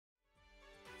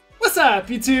up,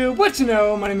 YouTube? What you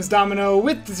know? My name is Domino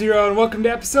with the Zero, and welcome to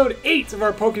episode 8 of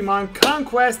our Pokemon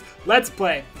Conquest Let's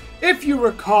Play. If you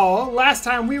recall, last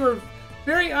time we were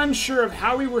very unsure of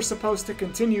how we were supposed to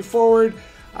continue forward,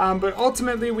 but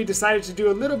ultimately we decided to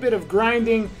do a little bit of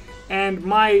grinding, and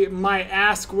my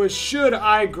ask was, should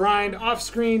I grind off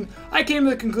screen? I came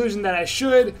to the conclusion that I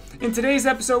should. In today's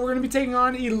episode, we're going to be taking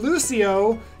on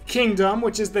Elusio Kingdom,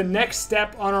 which is the next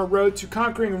step on our road to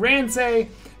conquering Ransei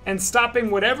and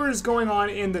stopping whatever is going on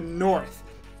in the north.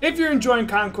 If you're enjoying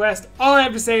Conquest, all I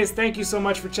have to say is thank you so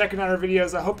much for checking out our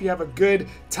videos. I hope you have a good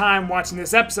time watching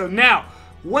this episode. Now,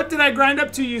 what did I grind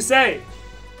up to, you say?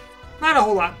 Not a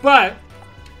whole lot, but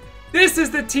this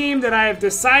is the team that I have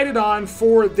decided on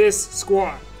for this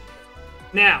squad.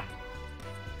 Now,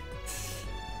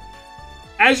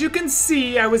 as you can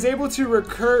see, I was able to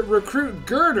recruit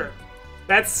Girder.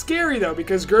 That's scary though,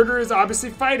 because Girder is obviously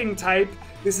fighting type.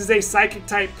 This is a psychic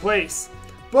type place.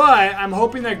 But I'm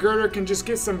hoping that Girder can just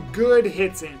get some good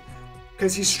hits in,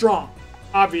 because he's strong,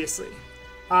 obviously.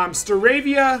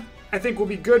 Staravia, I think, will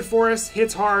be good for us.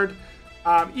 Hits hard.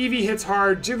 Eevee hits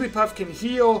hard. Jigglypuff can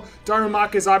heal.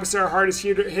 Darumaka is obviously our hardest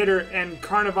hitter, and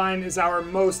Carnivine is our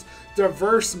most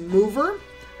diverse mover,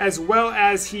 as well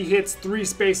as he hits 3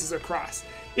 spaces across.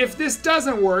 If this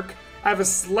doesn't work, I have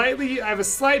a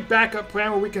slight backup plan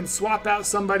where we can swap out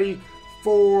somebody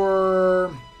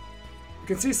for... You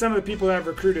can see some of the people that I've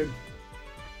recruited.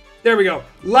 There we go.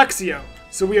 Luxio.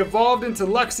 So we evolved into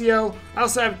Luxio. I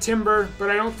also have Timber,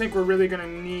 but I don't think we're really going to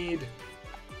need...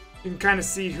 You can kind of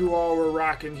see who all we're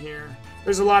rocking here.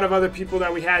 There's a lot of other people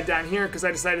that we had down here because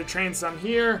I decided to train some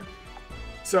here.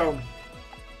 So,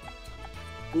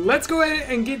 let's go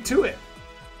ahead and get to it.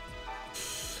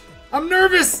 I'm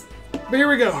nervous, but here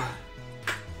we go.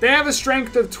 They have a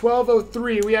strength of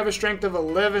 1203. We have a strength of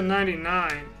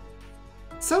 1199.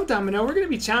 So, Domino, we're going to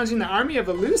be challenging the army of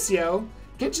Elusio.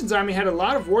 Genshin's army had a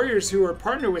lot of warriors who were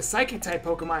partnered with Psychic-type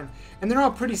Pokemon, and they're all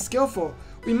pretty skillful.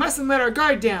 We mustn't let our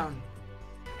guard down.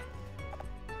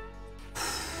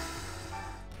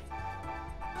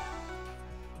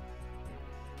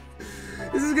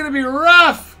 This is going to be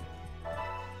rough,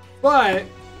 but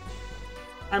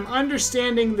I'm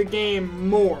understanding the game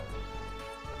more.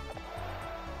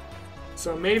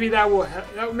 So maybe that will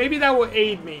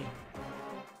aid me.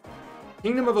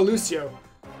 Kingdom of Elusio.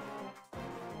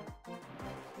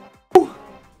 Whew.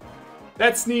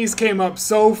 That sneeze came up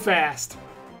so fast.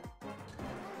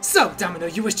 So, Domino,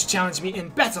 you wish to challenge me in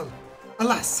battle.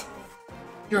 Alas,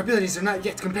 your abilities are not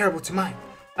yet comparable to mine.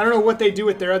 I don't know what they do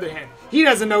with their other hand. He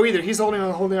doesn't know either. He's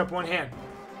holding up one hand.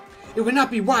 It would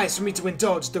not be wise for me to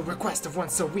indulge the request of one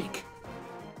so weak.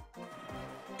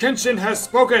 Kenshin has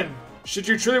spoken. Should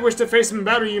you truly wish to face him in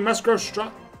battle, you must grow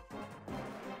strong.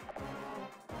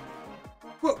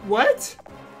 What?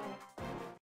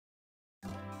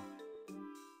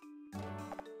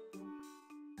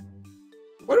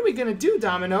 What are we gonna do,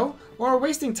 Domino? While we're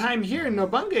wasting time here in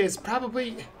Nobunga is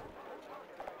probably...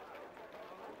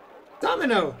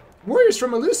 Domino! Warriors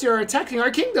from Elusio are attacking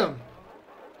our kingdom!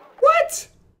 What?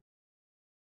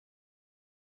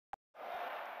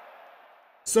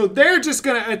 So they're just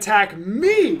gonna attack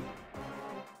me!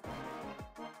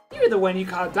 You're the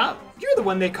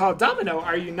one they call Domino,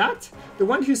 are you not? The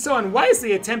one who's so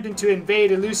unwisely attempting to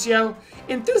invade Elusio?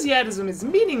 Enthusiasm is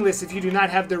meaningless if you do not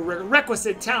have the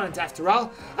requisite talent, after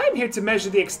all. I'm here to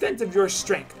measure the extent of your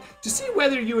strength, to see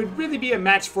whether you would really be a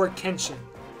match for Kenshin.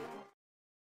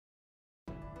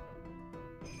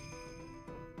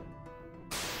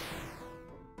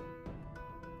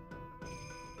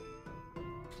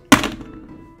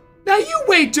 Now you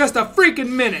wait just a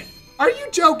freaking minute! Are you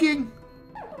joking?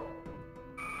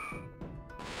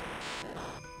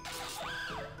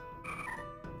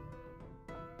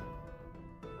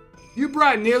 You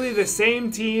brought nearly the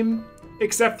same team,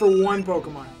 except for one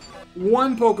Pokemon.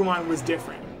 One Pokemon was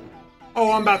different.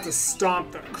 Oh, I'm about to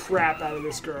stomp the crap out of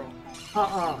this girl.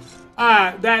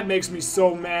 That makes me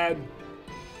so mad.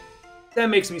 That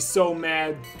makes me so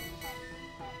mad.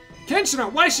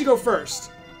 Kenshin, why did she go first?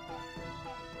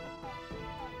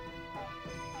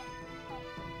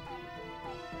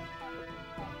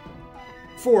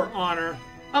 For honor,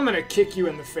 I'm gonna kick you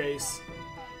in the face.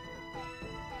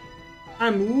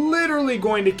 I'm literally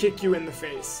going to kick you in the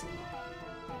face.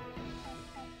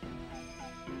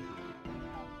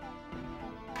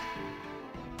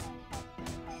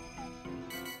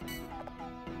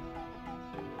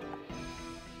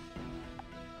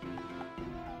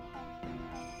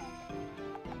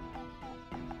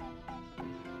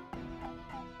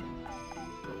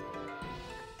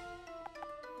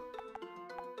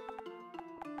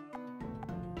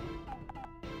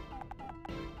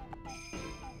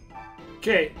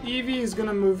 Okay, Eevee is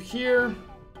gonna move here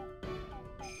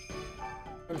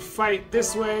and fight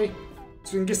this way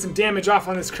so we can get some damage off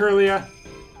on this Kirlia.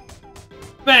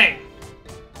 Bang!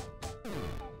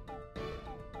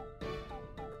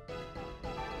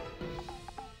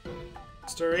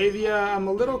 Staravia, I'm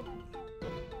a little...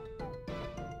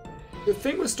 The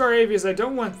thing with Staravia is I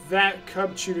don't want that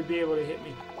Cubchoo to be able to hit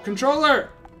me. Controller!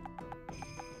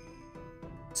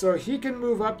 So he can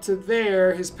move up to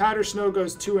there. His Powder Snow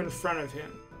goes 2 in front of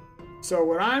him. So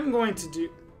what I'm going to do...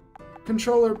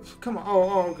 Controller, come on.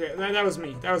 Oh, okay. That was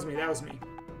me. That was me.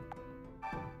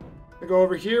 I go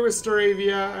over here with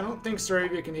Staravia. I don't think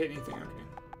Staravia can hit anything. Okay.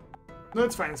 No,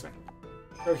 it's fine. It's fine.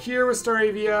 Go here with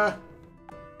Staravia.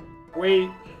 Wait.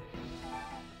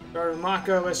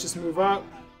 Darumaka, let's just move up.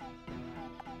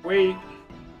 Wait.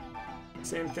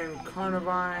 Same thing with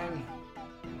Carnivine.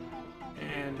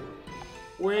 And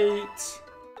wait.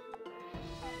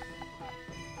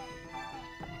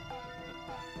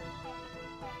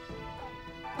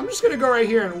 I'm just gonna go right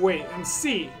here and wait and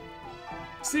see.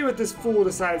 See what this fool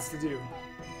decides to do.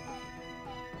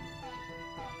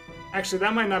 Actually,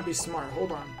 that might not be smart.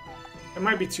 Hold on. It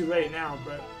might be too late now,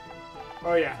 but...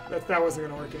 Oh yeah, that wasn't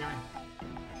gonna work anyway.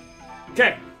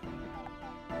 Okay.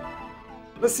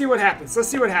 Let's see what happens. Let's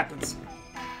see what happens.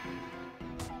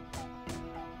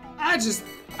 I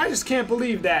just can't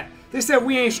believe that. They said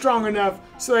we ain't strong enough,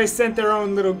 so they sent their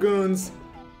own little goons.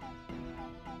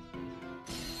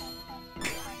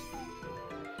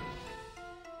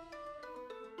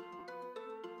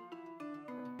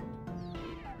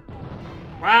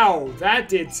 Wow, that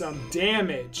did some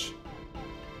damage.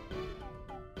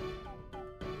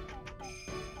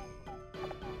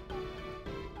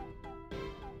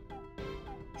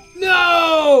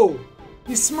 No!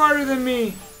 He's smarter than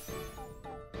me.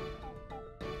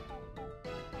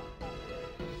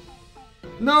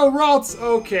 No, Ralts.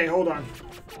 Okay, hold on.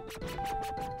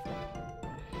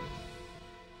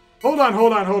 Hold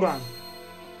on.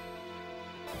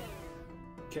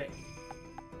 Okay.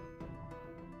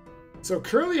 So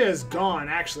Kirlia is gone,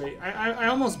 actually. I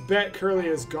almost bet Kirlia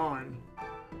is gone.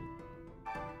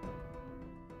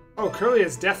 Oh, Kirlia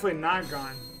is definitely not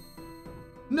gone.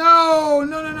 No!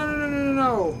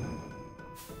 No.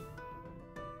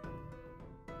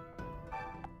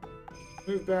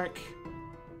 Move back.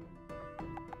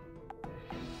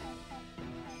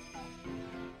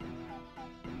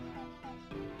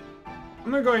 I'm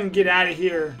gonna go ahead and get out of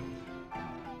here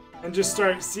and just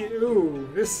start see. Ooh,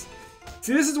 this.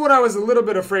 See, this is what I was a little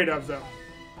bit afraid of, though.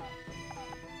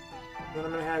 Then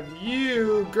I'm gonna have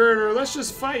you, Girder. Let's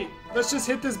just fight. Let's just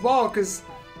hit this ball, because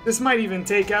this might even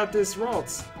take out this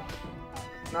Ralts.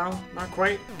 No, not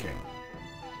quite. Okay.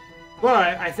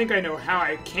 But I think I know how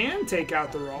I can take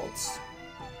out the Ralts.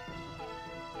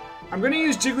 I'm gonna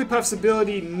use Jigglypuff's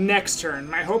ability next turn.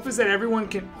 My hope is that everyone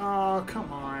can. Oh,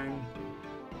 come on.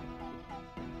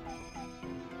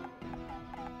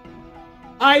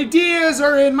 Ideas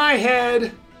are in my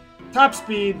head. Top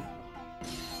speed.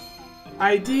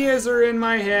 Ideas are in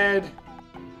my head.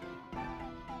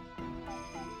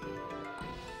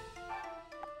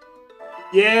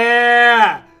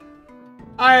 Yeah!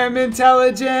 I am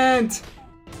intelligent!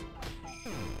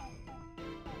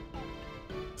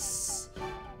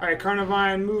 Alright,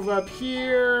 Carnivine, move up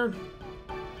here.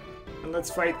 And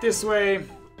let's fight this way.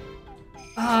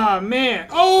 Ah, man.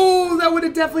 Oh, that would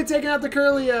have definitely taken out the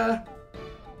Kirlia.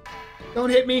 Don't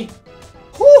hit me.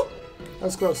 Whew! That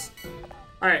was close.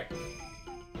 Alright.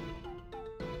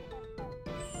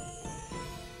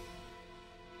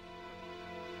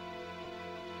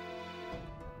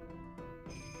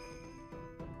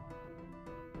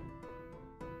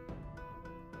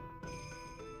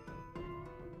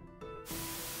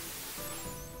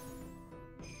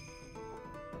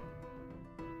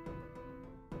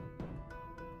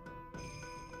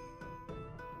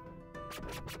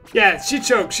 Yeah, she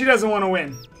choked. She doesn't want to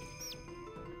win.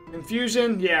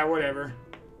 Confusion? Yeah, whatever.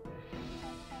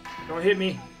 Don't hit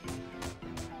me.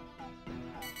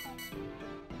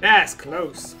 That's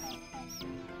close.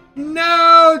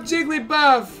 No,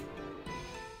 Jigglypuff!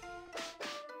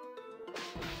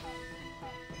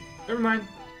 Never mind.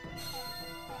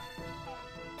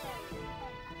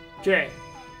 Okay.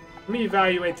 Let me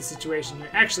evaluate the situation here.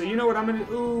 Actually, you know what I'm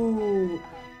gonna... Ooh.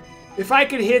 If I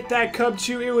could hit that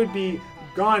Cubchoo, it would be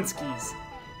Gonskis.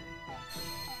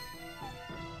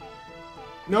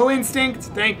 No instinct,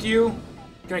 thank you.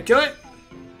 Can I kill it?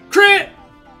 Crit!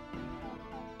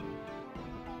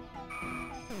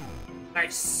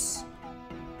 Nice.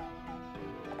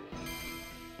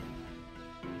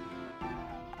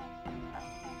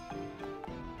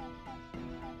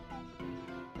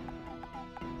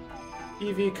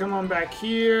 Eevee, come on back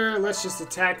here. Let's just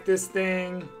attack this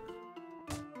thing.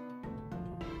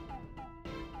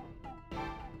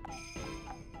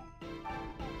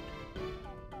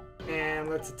 And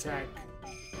let's attack.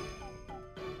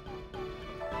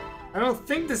 I don't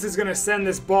think this is going to send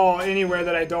this ball anywhere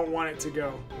that I don't want it to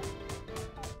go.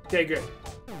 Okay, good.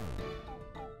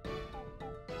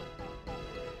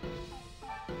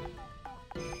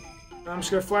 I'm just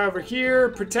going to fly over here,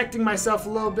 protecting myself a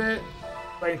little bit.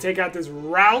 So I can take out this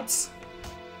route.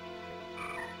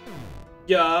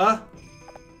 Yeah.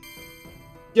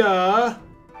 Yeah.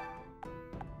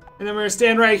 And then we're going to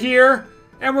stand right here.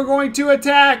 And we're going to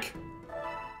attack.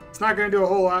 It's not going to do a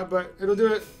whole lot, but it'll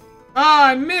do it. Ah,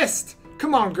 I missed.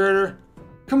 Come on, Girder.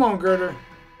 Come on, Girder.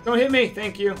 Don't hit me.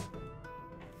 Thank you.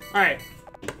 All right.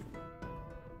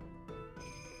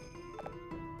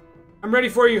 I'm ready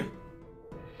for you.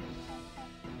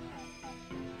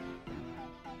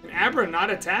 Can Abra not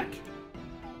attack?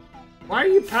 Why are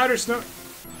you Powder Snow?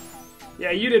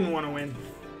 Yeah, you didn't want to win.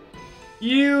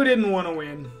 You didn't want to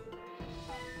win.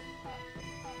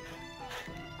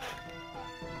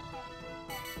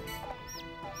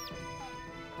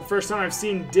 The first time I've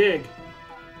seen Dig.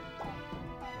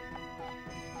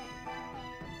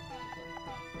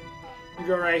 You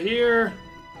go right here.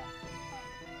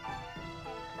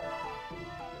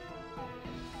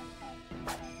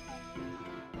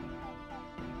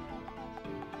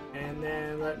 And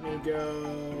then let me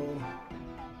go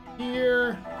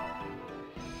here.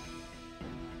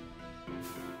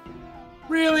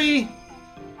 Really?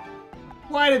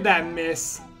 Why did that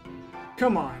miss?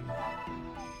 Come on.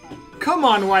 Come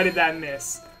on, why did that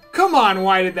miss? Come on,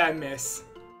 why did that miss?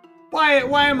 Why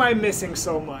am I missing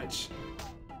so much?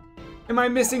 Am I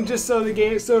missing just so the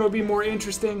game, so it'll be more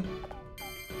interesting?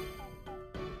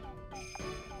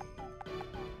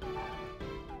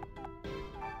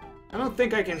 I don't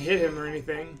think I can hit him or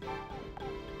anything.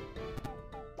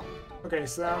 Okay,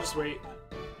 so I'll just wait.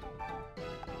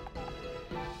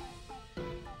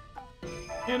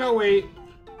 And I'll wait.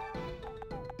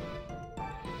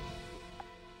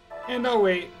 And I'll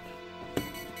wait.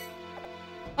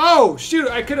 Oh, shoot,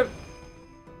 I could have...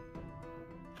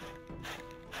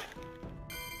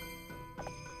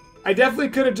 I definitely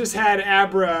could have just had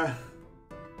Abra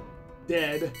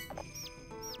dead.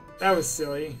 That was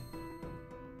silly.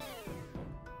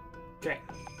 Okay.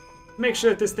 Make sure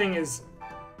that this thing is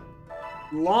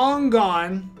long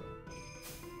gone.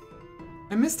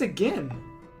 I missed again.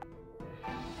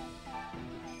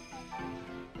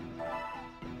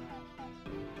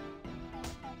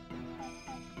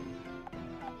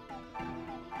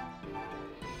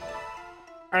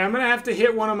 Alright, I'm gonna have to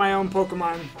hit one of my own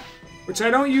Pokemon, which I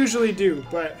don't usually do,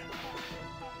 but...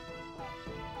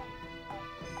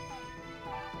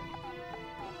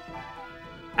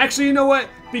 Actually, you know what?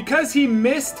 Because he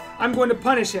missed, I'm going to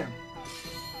punish him.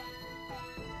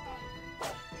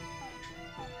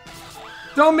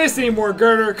 Don't miss anymore,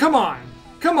 Girder. Come on.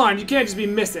 Come on, you can't just be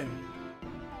missing.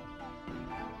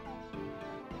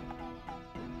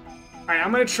 Alright,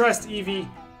 I'm gonna trust Eevee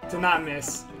to not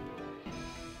miss.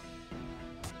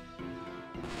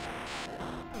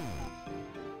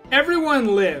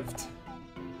 Everyone lived.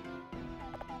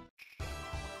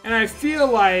 And I feel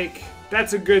like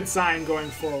that's a good sign going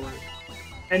forward.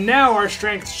 And now our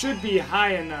strength should be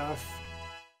high enough.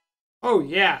 Oh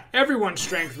yeah, everyone's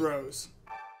strength rose.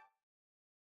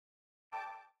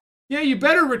 Yeah, you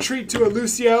better retreat to a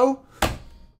Lucio.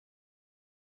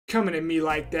 Coming at me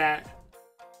like that.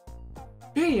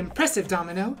 Very impressive,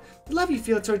 Domino. The love you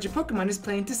feel towards your Pokemon is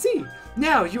plain to see.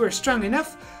 Now you are strong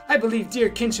enough. I believe dear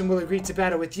Kenshin will agree to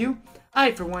battle with you.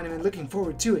 I, for one, am looking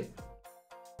forward to it.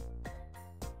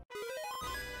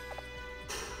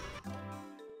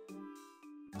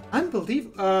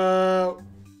 Unbelievable.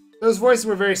 Those voices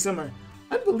were very similar.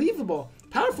 Unbelievable.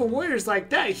 Powerful warriors like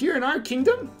that here in our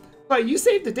kingdom? But you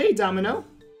saved the day, Domino.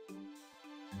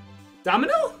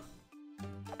 Domino?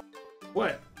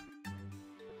 What?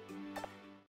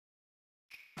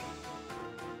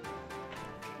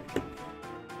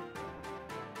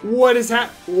 What is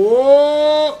happening?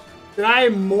 Whoa! Did I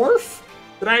morph?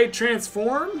 Did I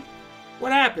transform?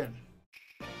 What happened?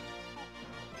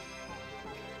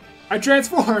 I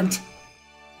transformed.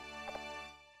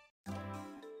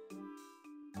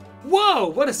 Whoa!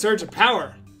 What a surge of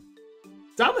power.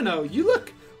 Domino, you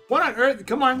look... What on earth?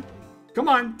 Come on. Come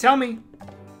on, tell me.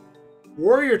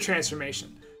 Warrior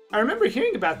transformation. I remember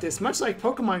hearing about this. Much like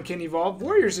Pokemon can evolve,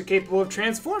 warriors are capable of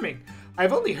transforming.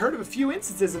 I've only heard of a few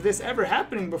instances of this ever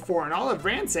happening before in all of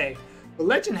Ransei. But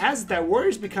legend has it that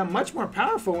warriors become much more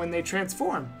powerful when they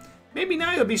transform. Maybe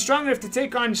now you'll be strong enough to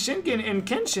take on Shingen and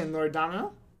Kenshin, Lord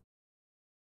Domino.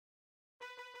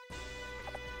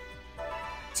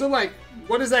 So, like,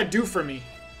 what does that do for me?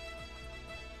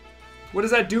 What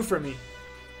does that do for me?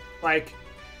 Like,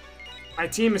 my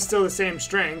team is still the same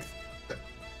strength.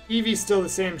 Eevee's still the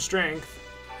same strength.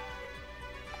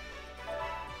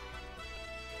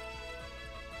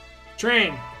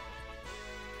 Train.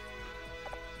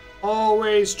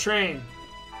 Always train.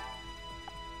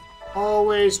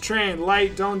 Always train.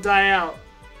 Light, don't die out.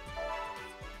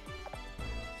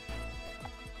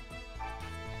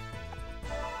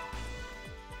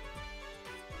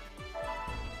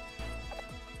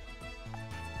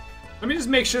 Let me just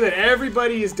make sure that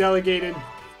everybody is delegated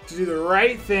to do the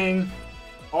right thing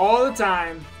all the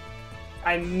time.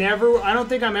 I don't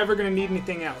think I'm ever gonna need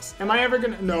anything else. Am I ever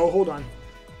gonna? No, hold on.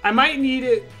 I might need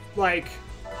it, like,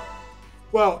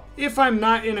 well, if I'm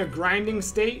not in a grinding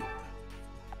state.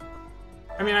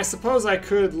 I mean, I suppose I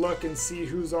could look and see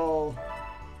who's all,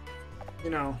 you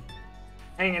know,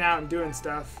 hanging out and doing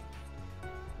stuff.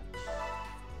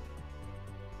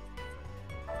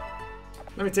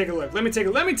 Let me take a look. Let me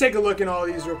take a look in all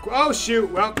these real quick. Oh shoot!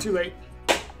 Well, too late.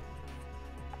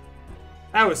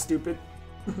 That was stupid.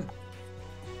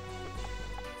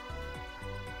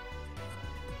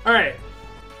 All right.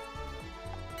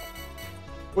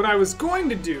 What I was going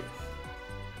to do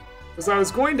was I was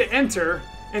going to enter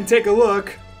and take a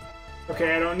look.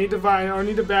 Okay, I don't need to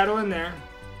battle in there.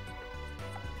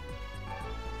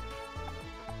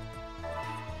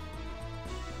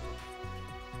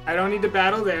 I don't need to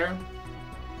battle there.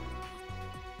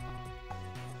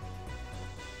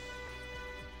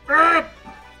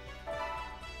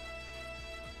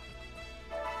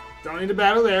 Don't need to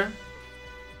battle there.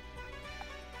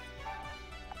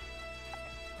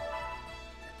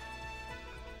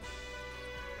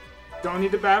 Don't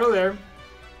need to battle there.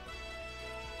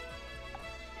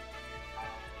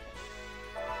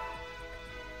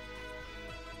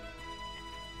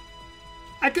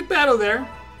 I could battle there.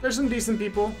 There's some decent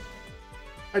people.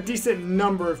 A decent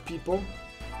number of people.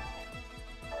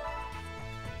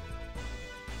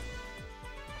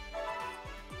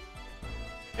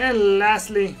 And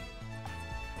lastly,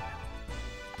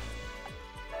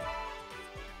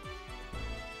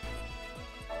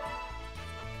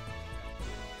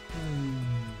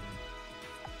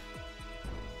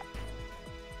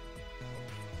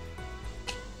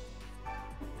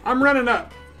 I'm running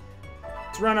up.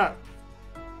 Let's run up.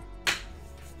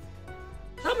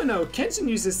 Domino, Kenshin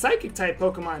uses Psychic-type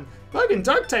Pokemon. Bug and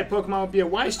Dark-type Pokemon would be a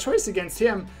wise choice against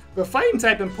him, but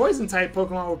Fighting-type and Poison-type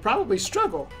Pokemon would probably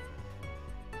struggle.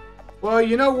 Well,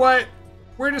 you know what?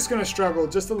 We're just gonna struggle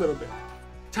just a little bit.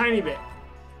 Tiny bit.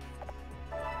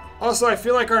 Also, I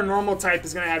feel like our normal type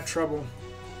is gonna have trouble.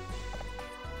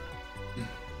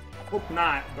 Hope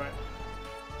not, but...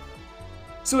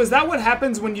 So is that what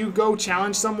happens when you go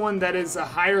challenge someone that is a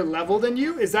higher level than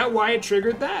you? Is that why it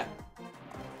triggered that?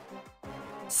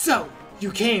 So,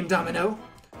 you came, Domino.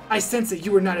 I sense that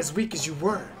you were not as weak as you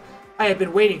were. I have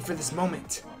been waiting for this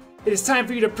moment. It is time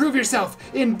for you to prove yourself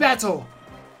in battle.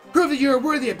 Prove that you are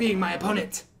worthy of being my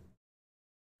opponent.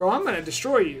 Bro, I'm gonna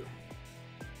destroy you.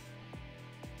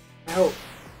 I hope.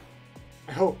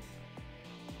 I hope.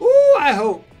 Ooh, I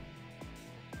hope.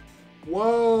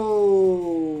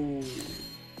 Whoa.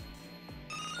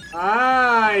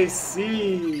 I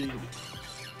see.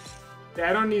 Yeah,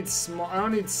 I don't need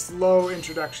slow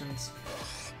introductions.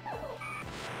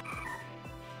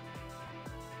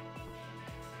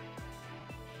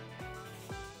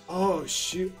 Oh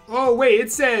shoot. Oh wait,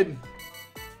 it said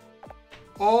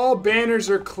all banners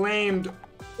are claimed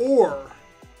or.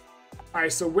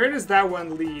 Alright, so where does that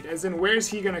one lead? As in, where's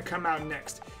he gonna come out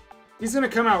next? He's gonna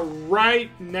come out right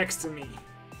next to me.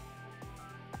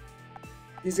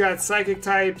 He's got psychic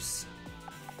types.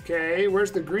 Okay,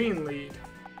 where's the green lead?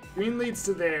 Green leads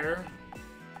to there.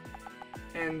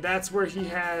 And that's where he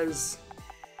has...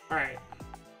 Alright.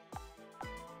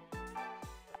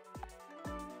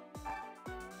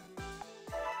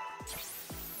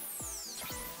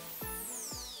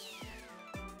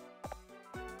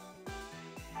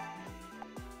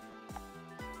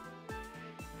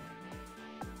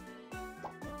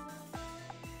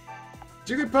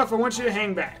 Jigglypuff, I want you to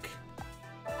hang back.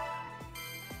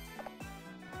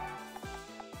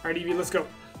 Alright, Eevee, let's go.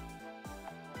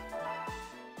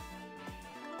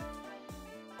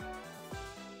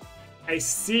 I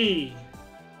see.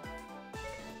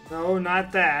 No,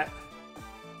 not that.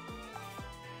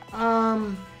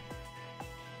 I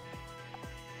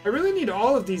really need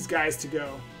all of these guys to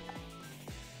go.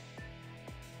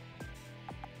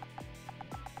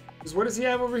 Because what does he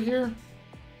have over here?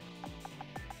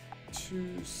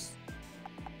 Choose.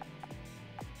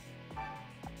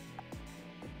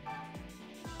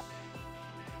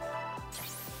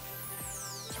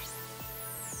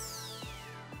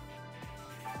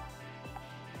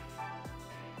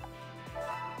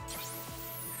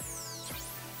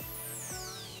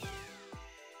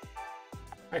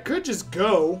 could just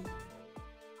go.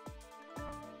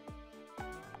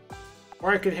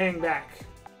 Or I could hang back.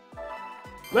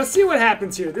 Let's see what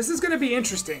happens here. This is going to be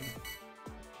interesting.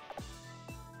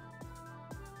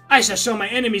 I shall show my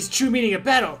enemies true meaning of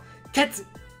battle.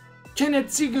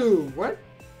 Kenetsugu. What?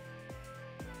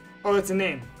 Oh, it's a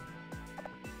name.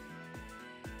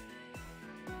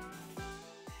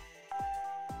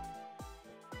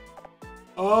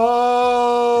 Oh.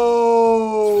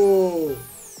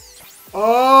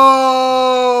 Oh.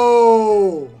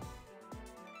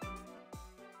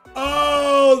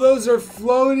 Oh, those are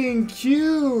floating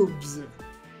cubes.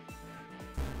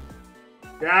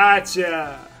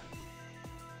 Gotcha.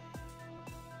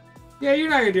 Yeah, you're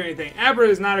not going to do anything. Abra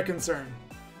is not a concern.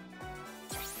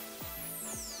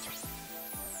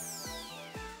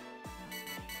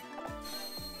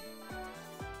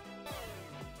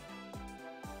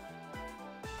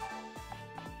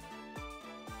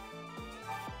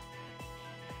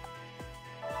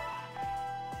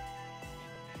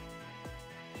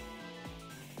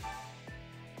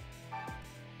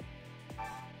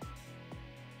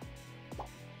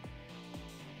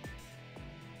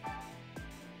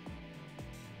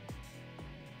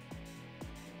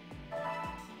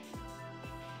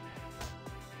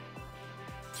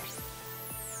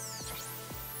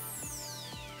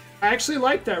 I actually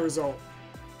like that result.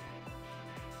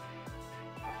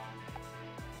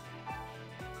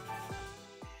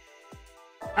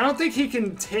 I don't think he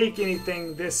can take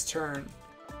anything this turn.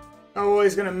 Oh, well,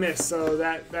 he's gonna miss, so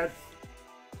that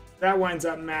winds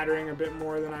up mattering a bit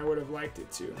more than I would have liked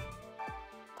it to.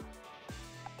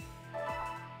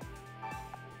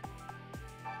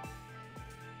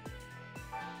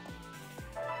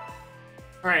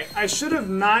 Alright, I should have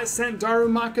not sent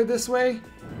Darumaka this way.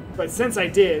 But since I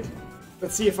did,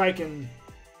 let's see if I can...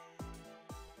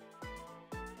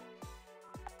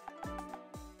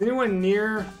 Is anyone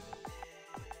near?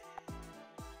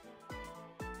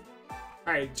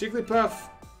 Alright, Jigglypuff.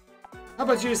 How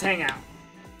about you just hang out?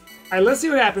 Alright, let's see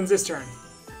what happens this turn.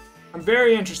 I'm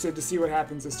very interested to see what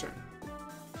happens this turn.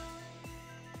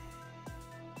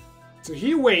 So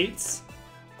he waits.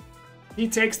 He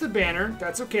takes the banner.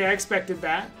 That's okay, I expected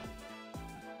that.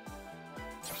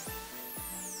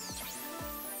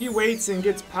 He waits and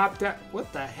gets popped out.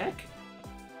 What the heck?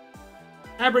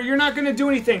 Abra, you're not going to do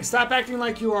anything. Stop acting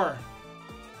like you are.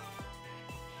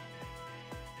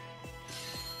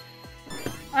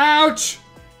 Ouch!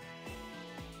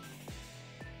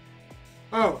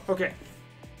 Oh, okay.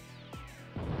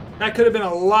 That could have been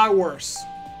a lot worse.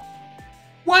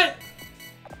 What?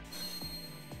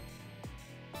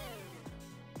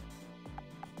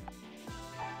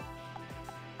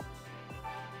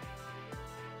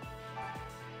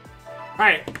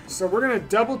 Alright, so we're going to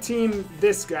double team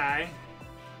this guy.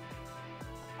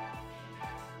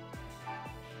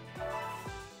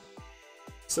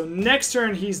 So next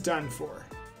turn, he's done for.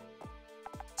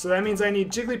 So that means I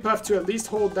need Jigglypuff to at least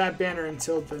hold that banner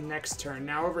until the next turn.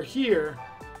 Now over here...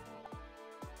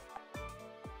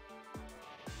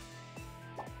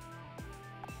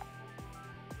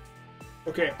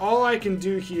 Okay, all I can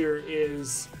do here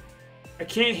is... I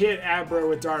can't hit Abra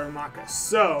with Darumaka,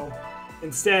 so...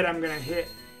 Instead, I'm going to hit...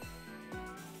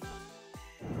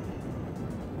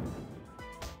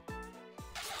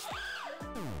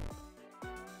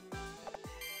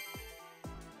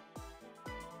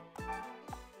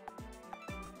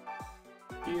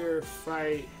 Here,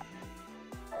 fight.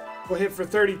 We'll hit for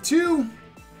 32.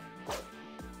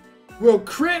 We'll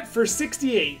crit for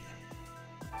 68.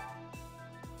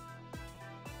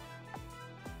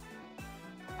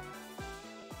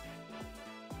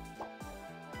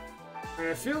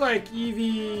 I feel like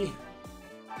Eevee...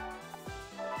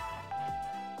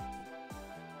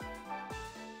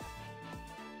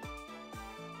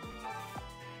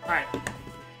 Alright.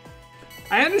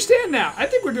 I understand now. I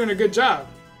think we're doing a good job.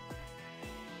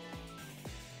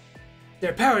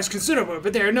 Their power is considerable,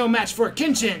 but they are no match for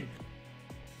Kenshin.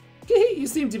 You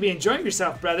seem to be enjoying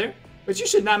yourself, brother. But you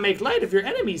should not make light of your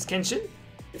enemies, Kenshin.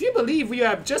 If you believe you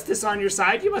have justice on your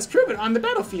side, you must prove it on the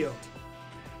battlefield.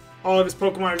 All of his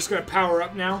Pokemon are just going to power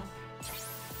up now.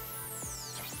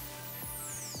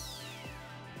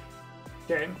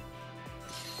 Okay.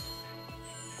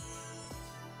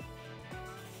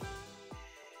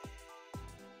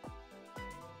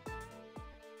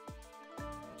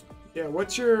 Yeah,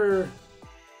 what's your...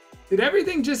 Did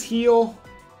everything just heal?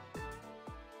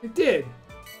 It did.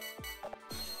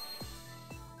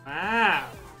 Wow.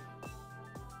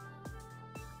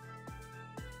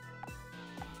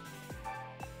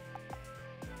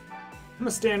 I'm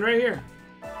gonna stand right here.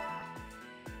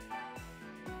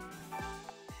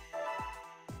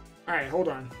 Alright, hold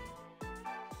on.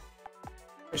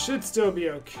 I should still be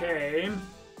okay.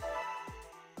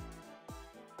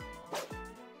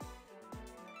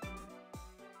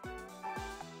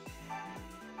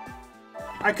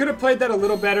 I could have played that a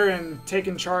little better and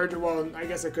taken charge. Well, I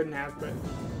guess I couldn't have, but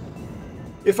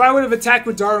if I would have attacked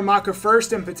with Darumaka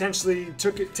first and potentially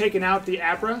taken out the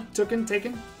Abra, taken.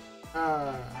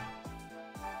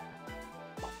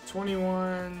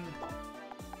 21.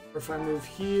 Or if I move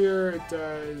here, it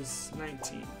does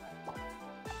 19.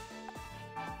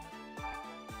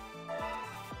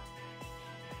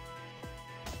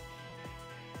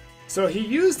 So he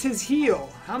used his heal.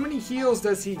 How many heals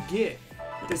does he get?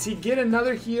 Does he get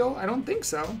another heal? I don't think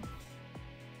so.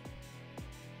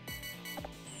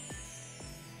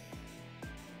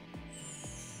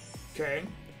 Okay.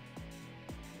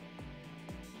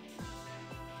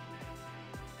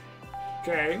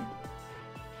 Okay.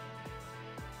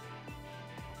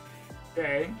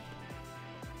 Okay.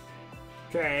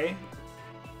 Okay.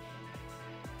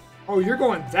 Oh, you're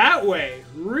going that way?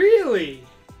 Really?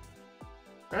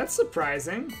 That's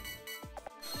surprising.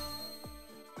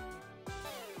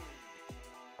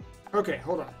 Okay,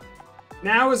 hold on.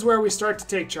 Now is where we start to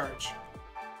take charge.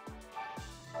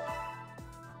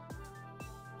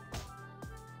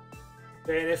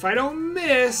 Okay, and if I don't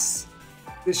miss,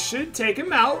 this should take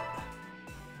him out.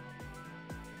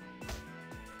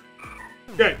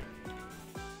 Good.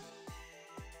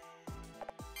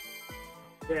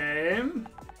 Okay.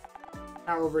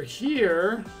 Now over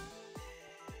here,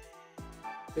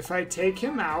 if I take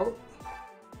him out,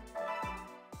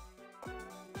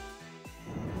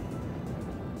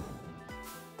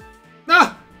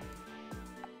 ah!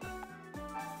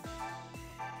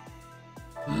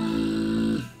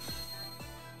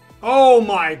 Oh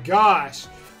my gosh,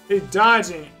 they're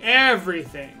dodging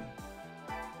everything.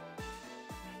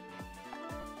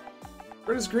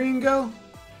 Where does green go?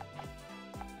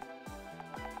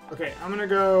 Okay, I'm gonna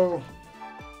go.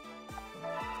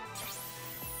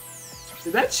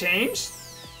 Did that change?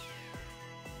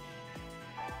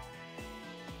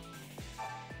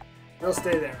 They'll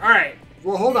stay there. All right.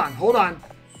 Well, hold on. Hold on.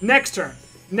 Next turn.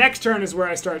 Next turn is where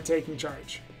I start taking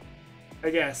charge, I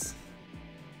guess.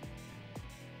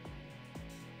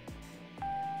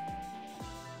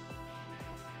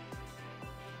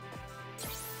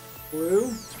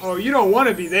 Blue? Oh, you don't want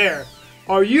to be there.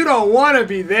 Oh, you don't want to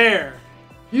be there.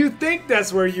 You think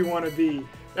that's where you want to be.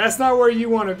 That's not where you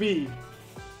want to be.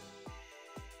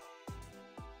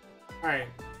 Alright.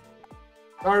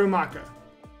 Darumaka.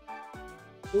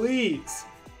 Please.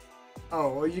 Oh,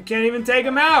 well, you can't even take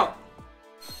him out.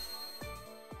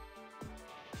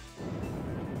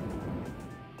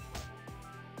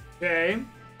 Okay.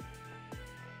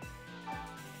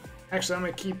 Actually, I'm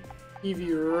going to keep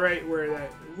Eevee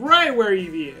right where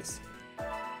Eevee is.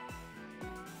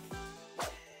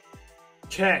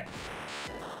 Okay.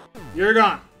 You're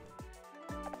gone.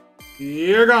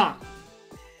 You're gone.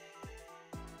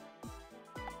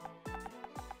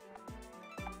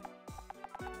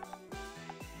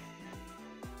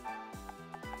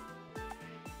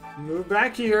 Move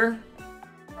back here.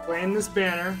 Claim this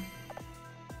banner.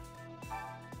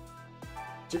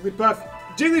 Jigglypuff.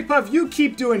 Jigglypuff, you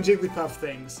keep doing Jigglypuff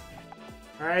things.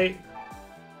 Alright?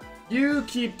 You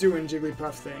keep doing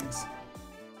Jigglypuff things.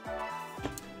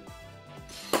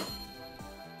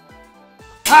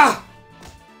 Ah!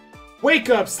 Wake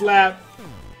up, Slap.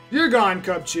 You're gone,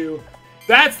 Cubchoo.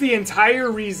 That's the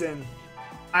entire reason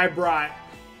I brought...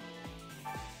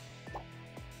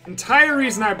 Entire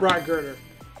reason I brought Girder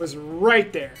was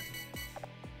right there.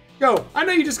 Go. I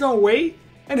know you're just gonna wait.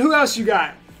 And who else you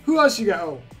got? Who else you got?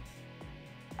 Oh.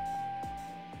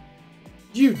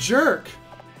 You jerk.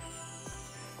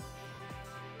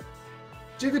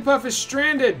 Jigglypuff is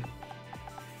stranded.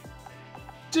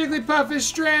 Jigglypuff is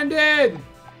stranded.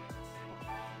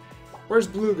 Where's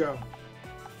Blue go?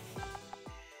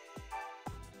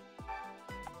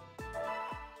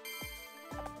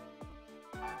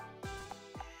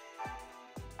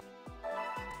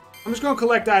 I'm just gonna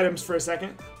collect items for a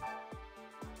second.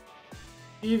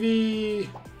 Eevee,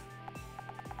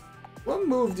 what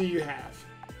move do you have?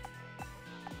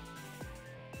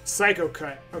 Psycho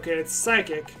Cut. Okay, it's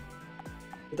psychic,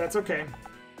 but that's okay.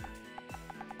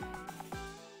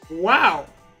 Wow.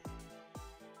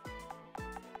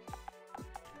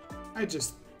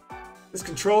 This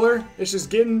controller, it's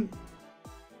just getting...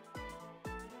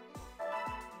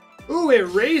 Ooh, it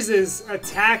raises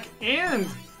attack and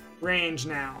range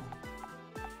now.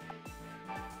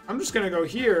 I'm just gonna go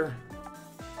here.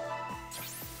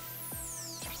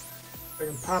 I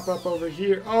can pop up over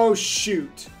here. Oh,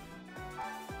 shoot.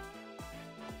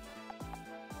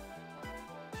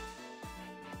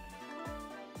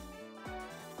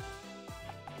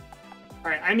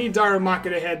 Alright, I need Darumaka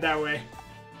to head that way.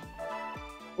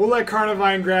 We'll let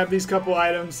Carnivine grab these couple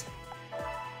items.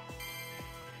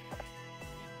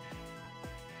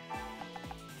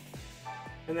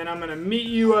 And then I'm gonna meet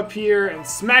you up here and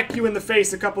smack you in the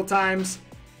face a couple times.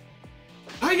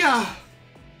 Hiya!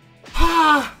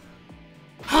 Ha!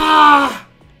 Ha!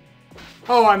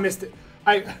 Oh, I missed it.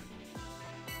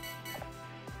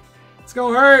 It's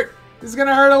gonna hurt. This is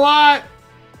gonna hurt a lot.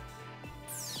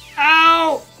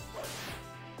 Ow!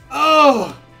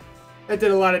 Oh! That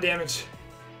did a lot of damage.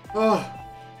 Oh.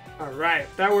 Alright,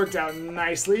 that worked out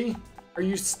nicely. Are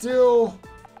you still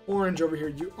orange over here?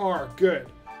 You are. Good.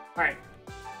 Alright.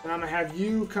 And I'm gonna have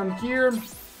you come here.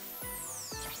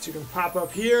 So you can pop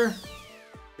up here.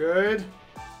 Good.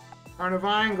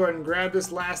 Carnivine, go ahead and grab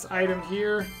this last item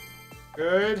here.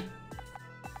 Good.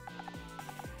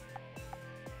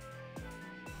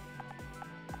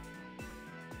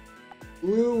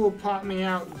 Blue will pop me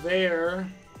out there.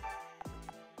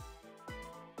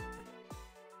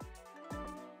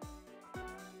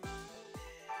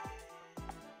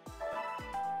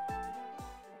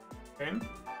 Okay.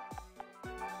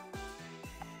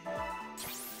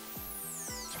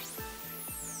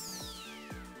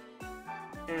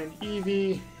 And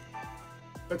Eevee,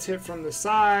 let's hit from the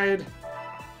side.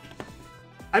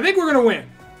 I think we're gonna win.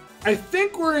 I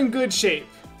think we're in good shape.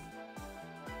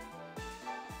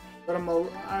 But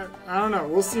I don't know.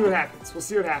 We'll see what happens. We'll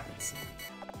see what happens.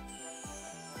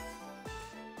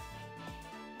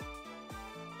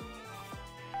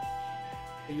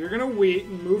 You're gonna wait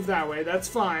and move that way. That's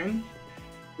fine.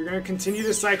 You're gonna continue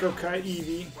to Psycho Cut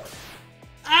Eevee.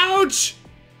 Ouch!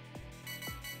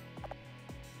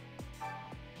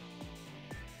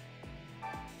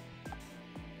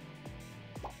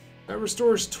 That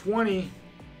restores 20.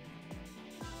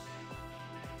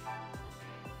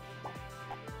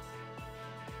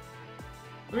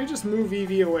 Let me just move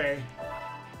Eevee away.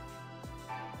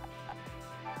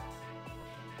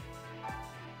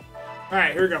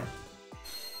 Alright, here we go.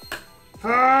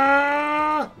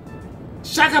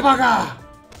 Shakabaka!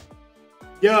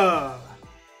 Yeah!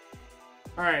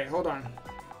 Alright, hold on.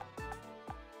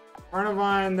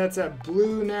 Carnivine, that's at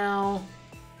blue now.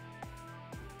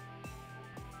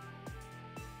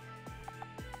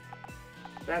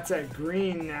 That's at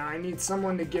green now. I need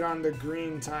someone to get on the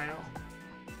green tile.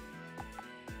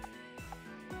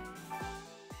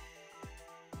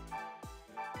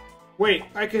 Wait,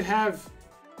 I could have...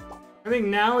 I think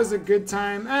now is a good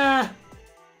time.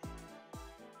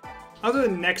 I'll do the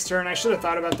next turn. I should have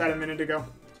thought about that a minute ago.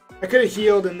 I could have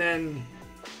healed and then...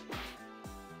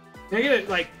 Can I get,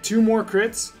 like, 2 more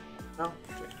crits? No?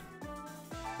 Okay.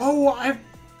 Oh,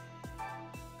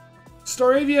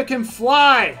 Staravia can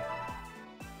fly!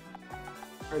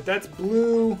 Alright, that's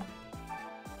blue.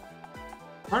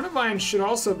 Carnivine should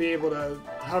also be able to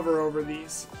hover over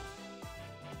these.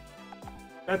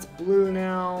 That's blue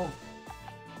now.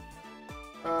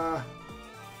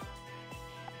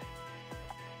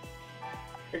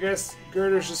 I guess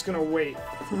Girder's just gonna wait.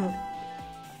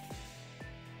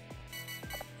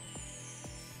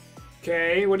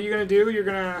 Okay, what are you gonna do? You're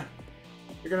gonna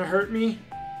hurt me?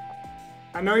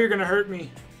 I know you're gonna hurt me.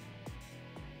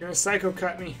 You're gonna Psycho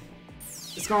Cut me.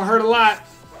 It's gonna hurt a lot.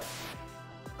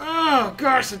 Oh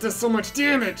gosh, it does so much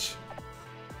damage.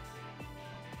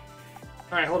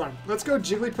 Alright, hold on. Let's go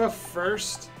Jigglypuff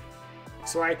first.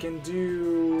 So I can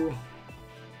do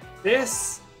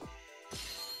this.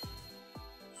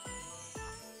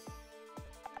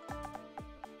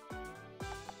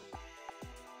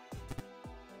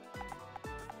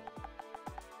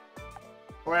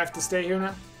 Oh, I have to stay here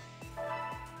now?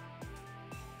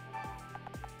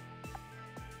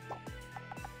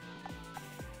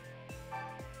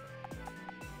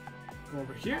 Come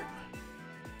over here.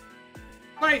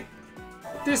 Wait!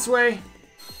 This way.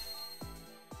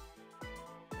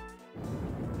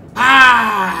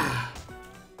 Ah!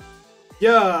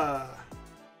 Yeah.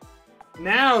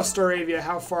 Now, Staravia,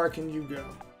 how far can you go?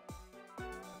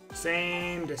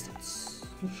 Same distance.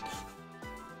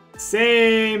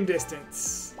 Same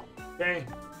distance. Okay.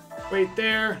 Wait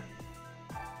there.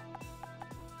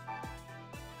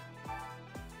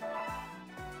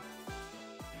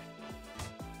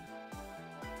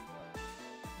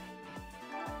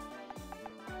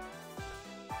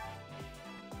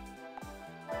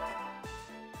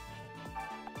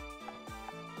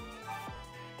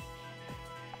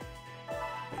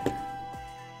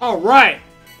 All right.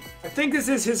 I think this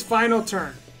is his final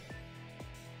turn.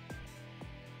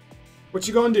 What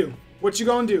you gonna do? What you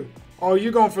gonna do? Oh,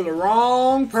 you going for the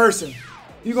wrong person.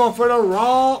 You going for the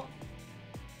wrong...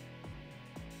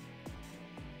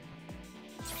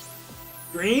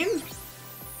 Green?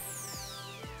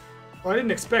 Oh, I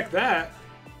didn't expect that.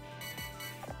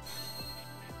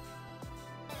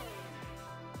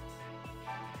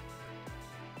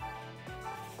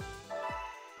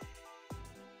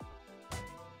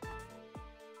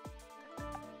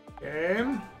 Okay.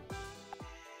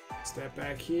 Step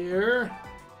back here.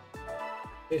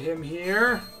 Hit him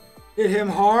here. Hit him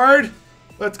hard.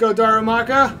 Let's go,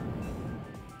 Darumaka.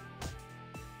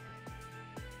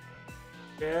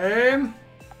 Okay.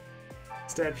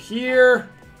 Step here.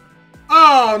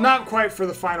 Oh, not quite for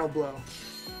the final blow.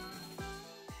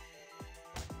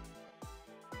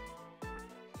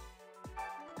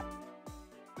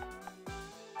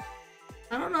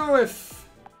 I don't know if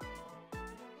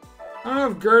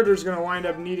Girder's gonna wind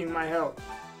up needing my help.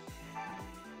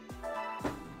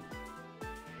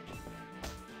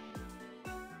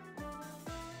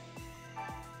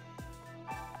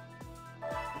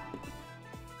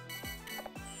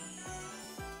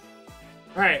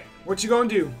 Alright, what you gonna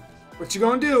do? What you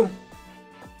gonna do?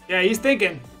 Yeah, he's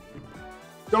thinking.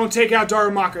 Don't take out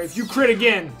Darumaka. If you crit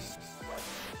again,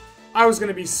 I was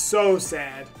gonna be so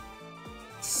sad.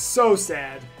 So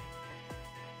sad.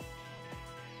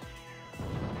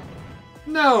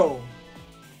 No.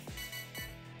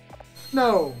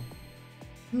 No.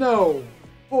 No.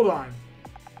 Hold on.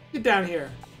 Get down here.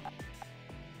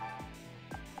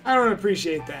 I don't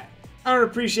appreciate that. I don't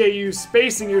appreciate you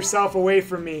spacing yourself away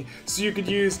from me so you could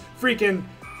use freaking...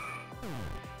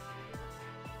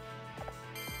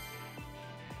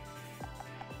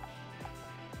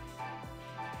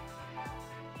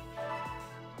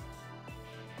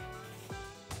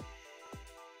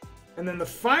 And then the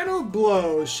final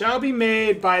blow shall be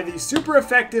made by the super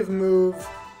effective move,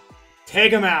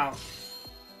 Take him out.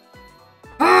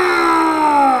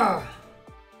 Ah!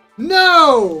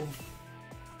 No!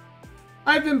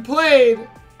 I've been played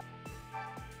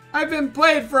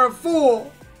for a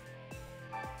fool.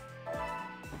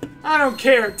 I don't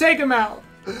care. Take him out.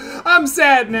 I'm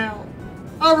sad now.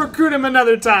 I'll recruit him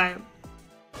another time.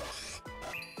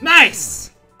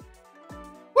 Nice!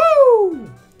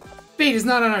 Woo! Fate is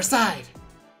not on our side.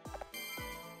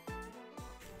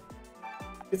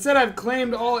 It said I've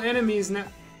claimed all enemies now.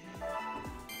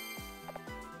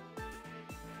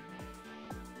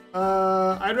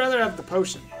 I'd rather have the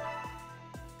potion.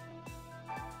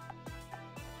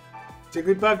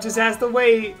 Jigglypuff just has to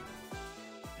wait.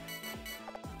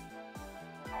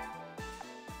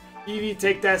 Eevee,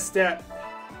 take that step.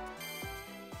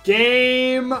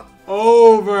 Game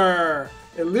over.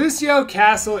 Elusio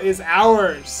Castle is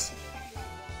ours.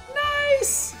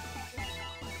 Nice.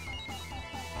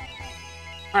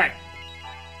 Alright.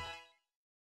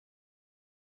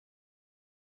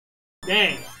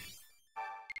 Dang.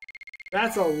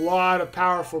 That's a lot of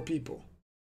powerful people.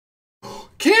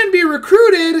 Can be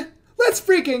recruited! Let's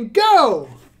freaking go!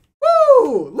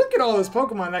 Woo! Look at all those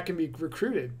Pokemon that can be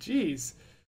recruited. Jeez.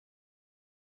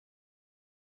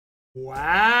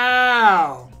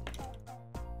 Wow.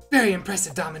 Very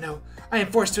impressive, Domino. I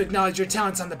am forced to acknowledge your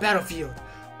talents on the battlefield.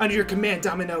 Under your command,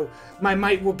 Domino, my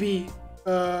might will be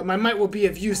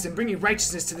of use in bringing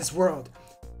righteousness to this world.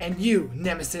 And you,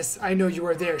 Nemesis, I know you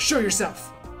are there. Show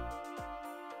yourself.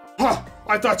 Huh!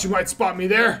 I thought you might spot me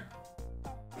there.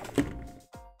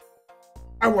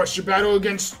 I watched your battle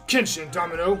against Kenshin,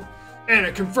 Domino, and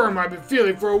I confirm I've been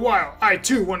feeling for a while. I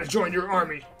too want to join your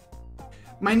army.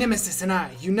 My Nemesis and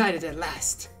I, united at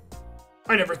last.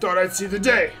 I never thought I'd see the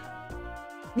day.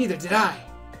 Neither did I.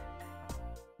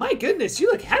 My goodness,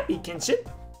 you look happy, Kenshin.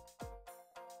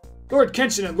 Lord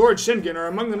Kenshin and Lord Shingen are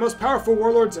among the most powerful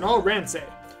warlords in all Ransei.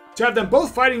 To have them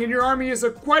both fighting in your army is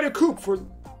quite a coup for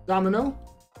Domino.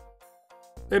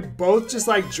 They both just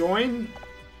like join?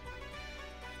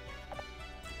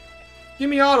 Give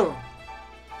me auto.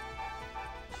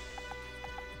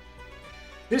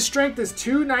 His strength is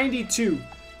 292.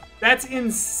 That's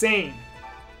insane.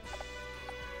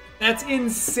 That's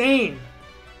insane.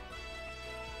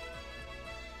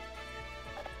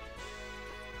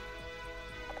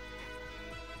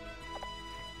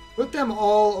 Put them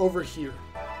all over here.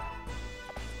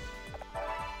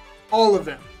 All of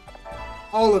them.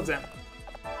 All of them.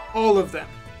 All of them.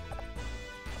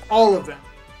 All of them.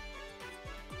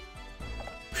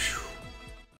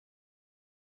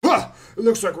 It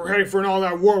looks like we're heading for an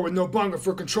all-out war with Nobunga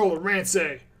for control of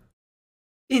Ransei.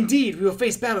 Indeed, we will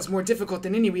face battles more difficult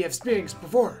than any we have experienced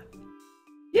before.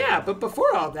 Yeah, but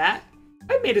before all that,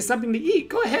 I made us something to eat.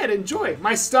 Go ahead, enjoy.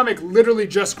 My stomach literally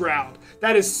just growled.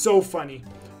 That is so funny.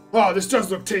 Oh, this does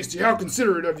look tasty. How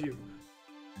considerate of you.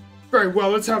 Very well,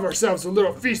 let's have ourselves a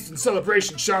little feast and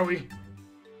celebration, shall we?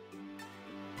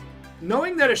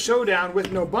 Knowing that a showdown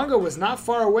with Nobunga was not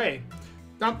far away,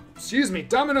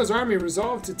 Domin0's army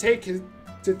resolved to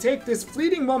take this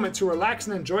fleeting moment to relax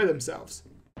and enjoy themselves.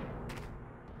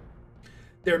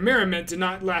 Their merriment did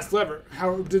not last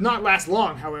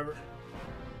long, however.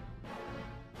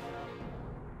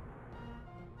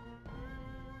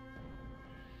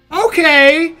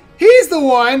 Okay, he's the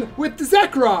one with the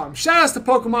Zekrom. Shoutouts to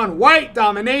Pokemon White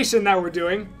Domination that we're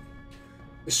doing.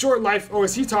 The short life. Oh,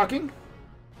 is he talking?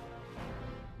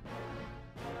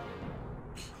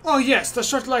 Oh yes, the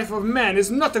short life of man is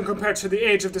nothing compared to the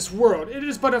age of this world. It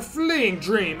is but a fleeting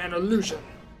dream and illusion.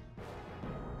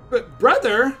 But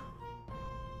brother?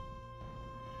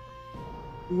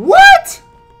 What?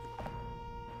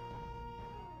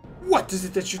 What is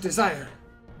it that you desire?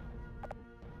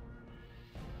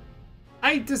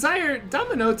 I desire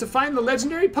Domin0 to find the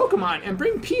legendary Pokemon and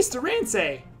bring peace to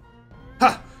Ransei.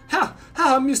 Ha!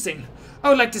 How amusing. I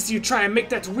would like to see you try and make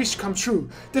that wish come true.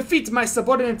 Defeat my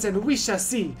subordinates and we shall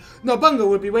see. Nobunga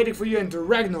will be waiting for you in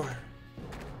Ragnar.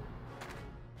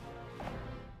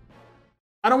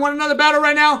 I don't want another battle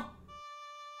right now.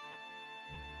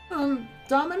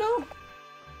 Domin0?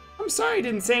 I'm sorry I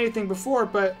didn't say anything before,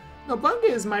 but Nobunga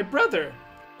is my brother.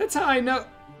 That's how I know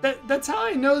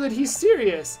that he's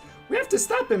serious. We have to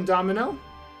stop him, Domin0.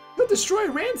 He'll destroy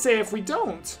Ransei if we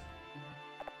don't.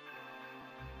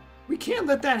 We can't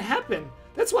let that happen.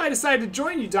 That's why I decided to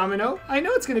join you, Domin0. I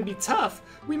know it's going to be tough.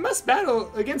 We must battle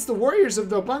against the warriors of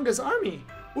Nobunga's army.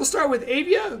 We'll start with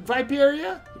Avia,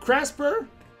 Viperia, Kraspur,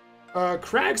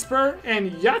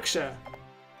 and Yaksha.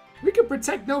 We can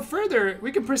proceed no further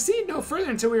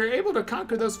until we are able to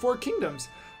conquer those 4 kingdoms.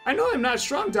 I know I'm not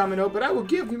strong, Domin0, but I will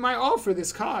give you my all for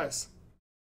this cause.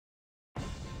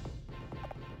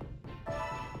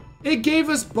 It gave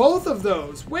us both of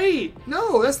those. Wait,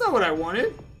 no, that's not what I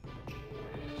wanted.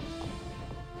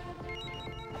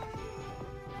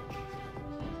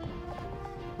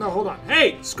 No, hold on.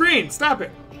 Hey, screen, stop it.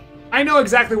 I know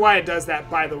exactly why it does that,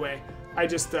 by the way. I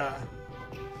just, don't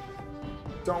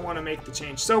want to make the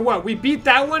change. So what, we beat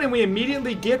that one and we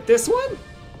immediately get this one?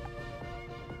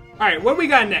 Alright, what we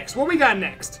got next?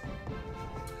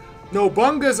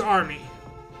 Nobunga's army.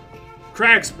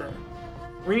 Kraspur.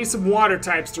 We need some water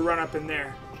types to run up in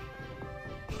there.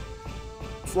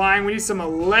 Flying, we need some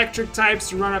electric types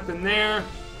to run up in there.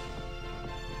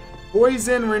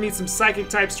 Poison, we're gonna need some psychic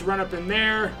types to run up in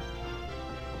there.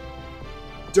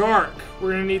 Dark,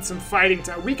 we're gonna need some fighting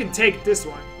types. We can take this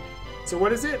one. So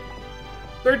what is it?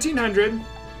 1300,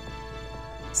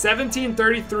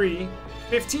 1733,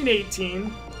 1518,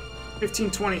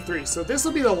 1523. So this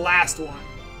will be the last one.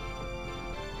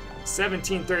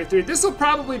 1733. This will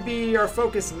probably be our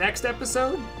focus next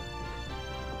episode.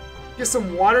 Get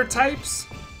some water types.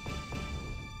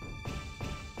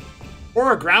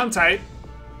 Or a ground type.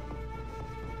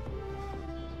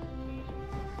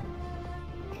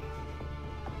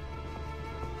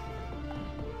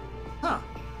 Huh.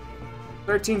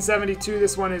 1372,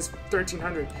 this one is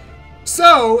 1300.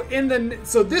 So,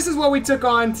 this is what we took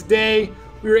on today.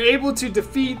 We were able to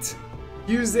defeat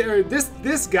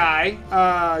this guy,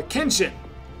 Kenshin.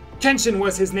 Kenshin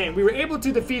was his name. We were able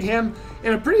to defeat him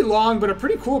in a pretty long but a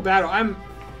pretty cool battle.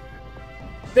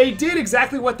 They did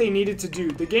exactly what they needed to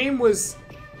do. The game was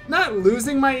not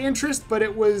losing my interest, but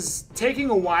it was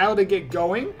taking a while to get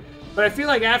going. But I feel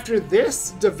like after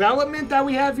this development that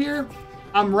we have here,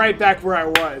 I'm right back where I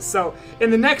was. So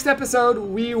in the next episode,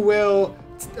 we will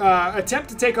attempt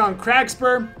to take on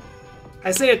Kraspur.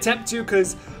 I say attempt to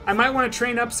because I might want to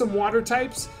train up some water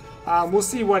types. We'll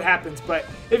see what happens. But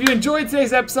if you enjoyed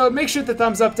today's episode, make sure to hit the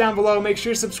thumbs up down below. Make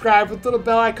sure you subscribe with the little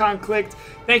bell icon clicked.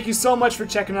 Thank you so much for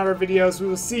checking out our videos. We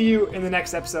will see you in the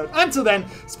next episode. Until then,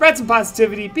 spread some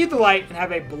positivity, be the light, and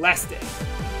have a blessed day.